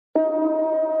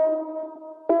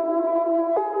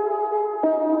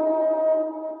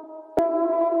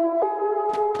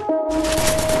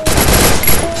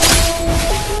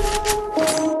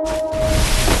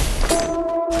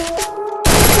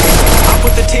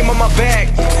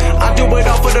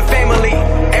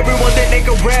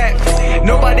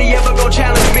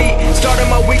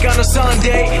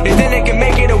Sunday, they think they can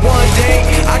make it a one day.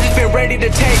 I just been ready to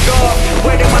take off,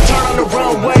 waiting my turn on the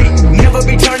runway. Never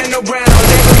be turning around,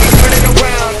 never be turning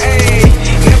around, ayy.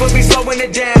 Never be slowing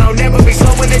it down, never be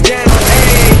slowing it down,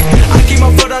 ayy. I keep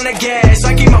my foot on the gas,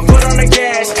 I keep my foot on the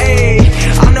gas, ayy.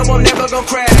 I know I'm never gonna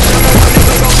crash, I know I'm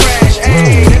never gonna crash,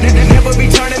 ayy. Never be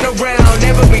turning around,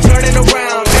 never be turning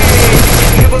around,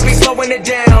 ayy. Never be slowing it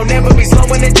down, never be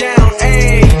slowing it down,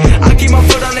 ayy. I keep my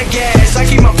foot on the gas, I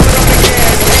keep my foot on the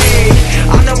gas, ayy.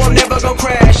 I know I'm never gonna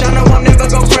crash, I know I'm never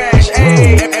gonna crash,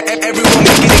 ayy. Everyone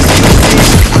making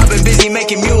excuses, I've been busy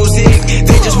making music.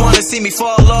 They just wanna see me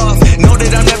fall off, know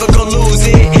that I'm never gonna lose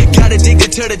it. Got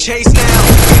addicted to the chase now,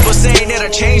 people saying that I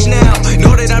changed now.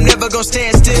 Know that I'm never gonna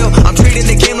stand still, I'm treating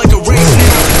the game like a race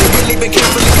now. They really been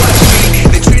carefully watching me,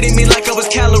 they treating me like I was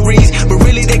calories, but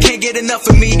really they can't get enough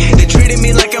of me. They treating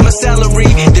me like I'm a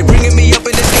salary, they bringing me up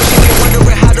in discussion. They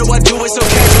wondering how do I do it so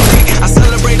casually. I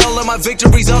celebrate all of my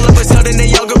victories, all of a sudden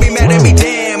they all gonna be mad at me.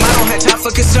 Damn, I don't have time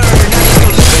for concern, I just go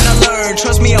live and I learn.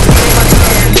 Trust me, I'm waiting my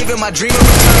turn, living my dream of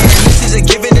return. This is a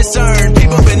given, it's earned.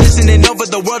 People been listening over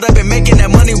the world, I've been making that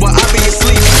money while I be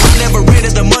asleep. I never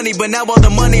rated the money, but now all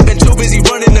the money been too busy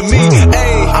running to me.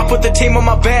 Ayy, I put the team on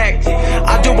my back,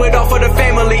 I do it all for the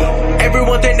family.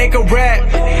 Everyone think they can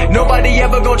rap, nobody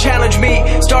ever gon' challenge me.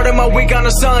 Started my week on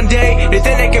a Sunday, they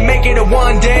think they can make it a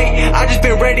one day. I just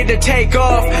been ready to take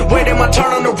off, waiting my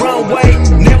turn on the runway.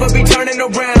 Never be turning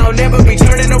around, never be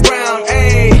turning around,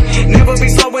 ayy. Never be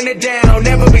slowing it down,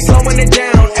 never be slowing it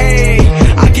down, ayy.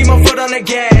 I keep my foot on the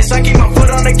gas, I keep my foot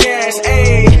on the gas,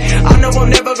 ayy. I know I'm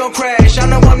never gonna crash, I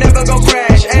know I'm never gonna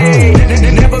crash, ayy.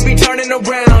 Never be turning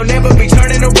around, never be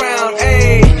turning around,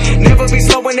 ayy. Never be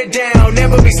slowing it down,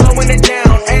 never be slowing it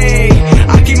down, ayy.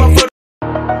 I keep my foot.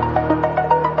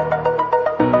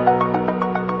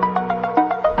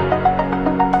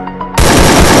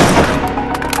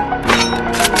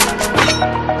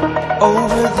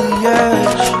 Over the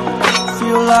edge,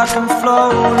 feel like I'm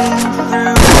floating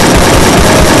through.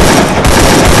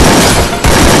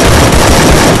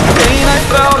 Pain I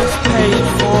felt is paid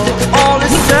for, all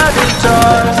is said and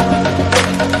done.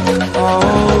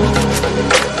 Oh,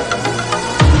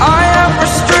 I am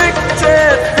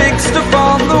restricted, fixed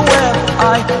upon the web.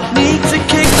 I need to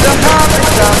kick the habit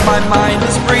that my mind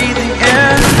is breathing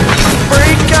in.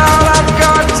 Break out, I've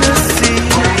got to see.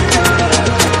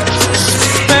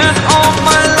 Spent all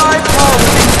my life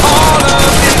holding all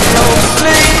of it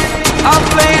closely. I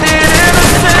played it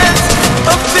innocent,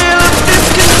 a feel of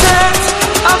discontent.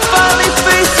 I'm finally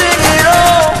facing it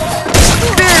all,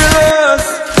 fearless.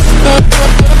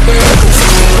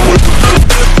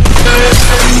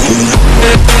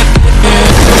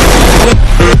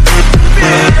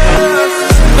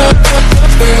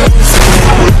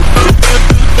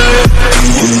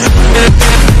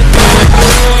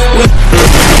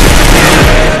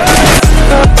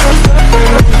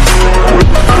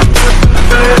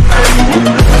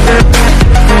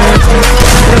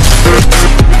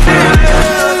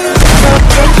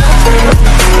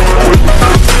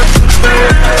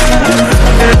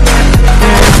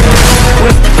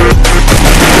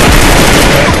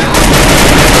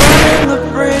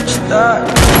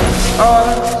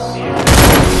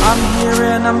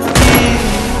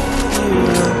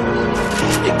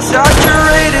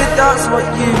 Exaggerated, that's what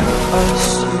you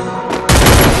assume.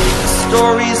 The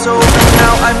story's over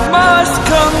now, I must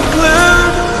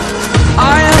conclude.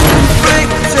 I